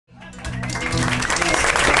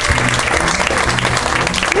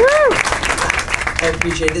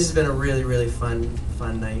appreciate it. This has been a really, really fun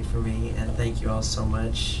night for me, and thank you all so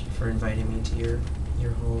much for inviting me to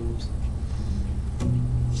your homes.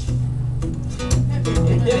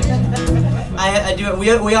 I do. We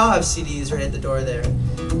all have CDs right at the door there.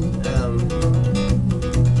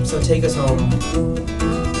 So take us home.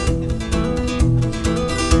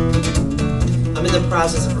 I'm in the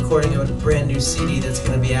process of recording a brand new CD that's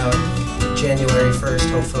going to be out January 1st,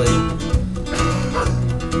 hopefully.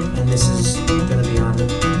 And this is going to be on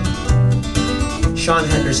it. Sean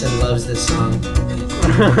Henderson loves this song.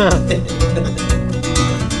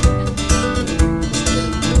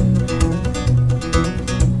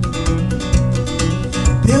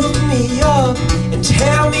 Build me up and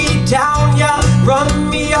tear me down, yeah. Run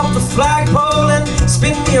me up the flagpole and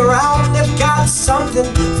spin me around. They've got something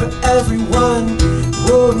for everyone.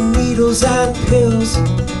 Whoa, needles and pills.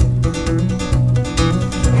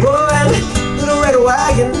 Whoa, and little red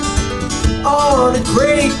wagon on a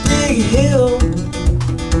great big hill.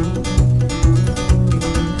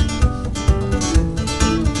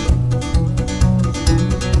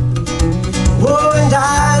 Whoa, and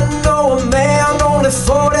I know a man only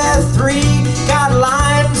 43, got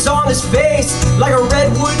lines on his face like a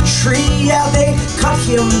redwood tree. Yeah, they cut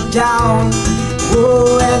him down,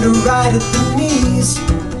 whoa, and right at the knees.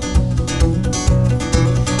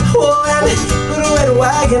 Whoa, and little red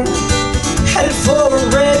wagon headed for a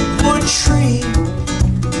redwood tree.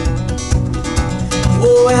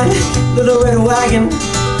 Whoa, and little red wagon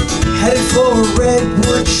headed for a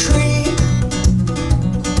redwood tree.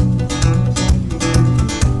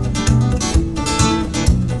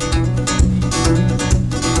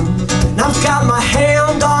 I've got my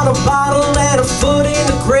hand on a bottle and a foot in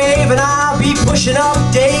the grave, and I'll be pushing up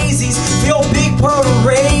daisies for your big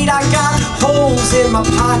parade. I got holes in my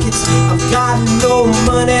pockets, I've got no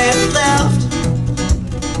money left.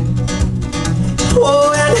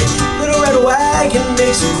 Oh, and little red wagon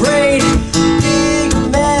makes a great big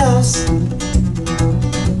mess.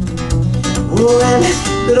 Oh, and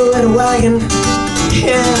little red wagon,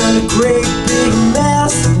 yeah, a great big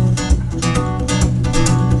mess.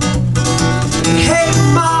 Hey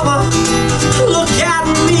mama, look at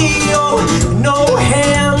me, oh, no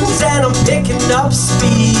hands, and I'm picking up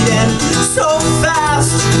speed, and so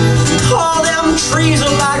fast, all them trees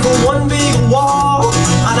are like one big wall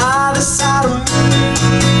on either side of me,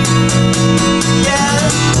 yeah.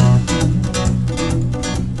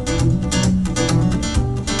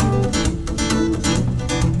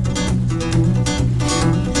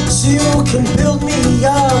 So you can build me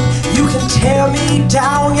up, you can tear me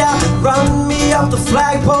down, yeah. Run me up the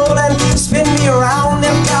flagpole and spin me around.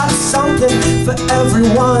 They've got something for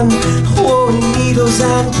everyone. Whoa, needles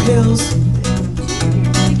and pills.